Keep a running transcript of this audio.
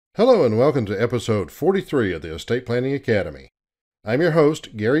Hello and welcome to episode 43 of the Estate Planning Academy. I'm your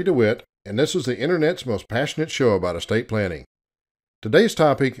host, Gary DeWitt, and this is the Internet's most passionate show about estate planning. Today's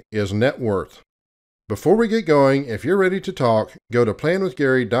topic is net worth. Before we get going, if you're ready to talk, go to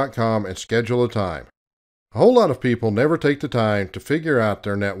planwithgary.com and schedule a time. A whole lot of people never take the time to figure out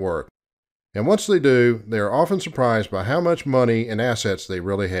their net worth, and once they do, they are often surprised by how much money and assets they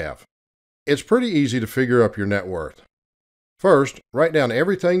really have. It's pretty easy to figure up your net worth. First, write down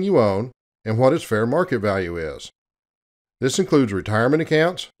everything you own and what its fair market value is. This includes retirement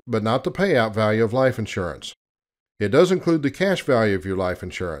accounts, but not the payout value of life insurance. It does include the cash value of your life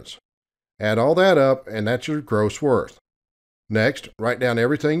insurance. Add all that up, and that's your gross worth. Next, write down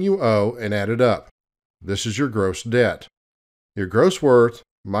everything you owe and add it up. This is your gross debt. Your gross worth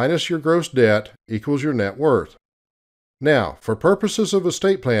minus your gross debt equals your net worth. Now, for purposes of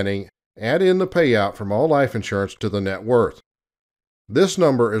estate planning, add in the payout from all life insurance to the net worth. This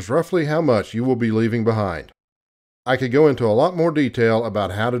number is roughly how much you will be leaving behind. I could go into a lot more detail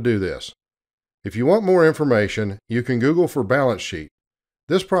about how to do this. If you want more information, you can Google for balance sheet.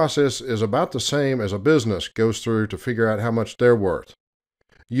 This process is about the same as a business goes through to figure out how much they're worth.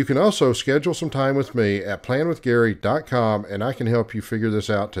 You can also schedule some time with me at planwithgary.com and I can help you figure this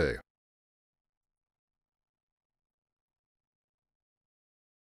out too.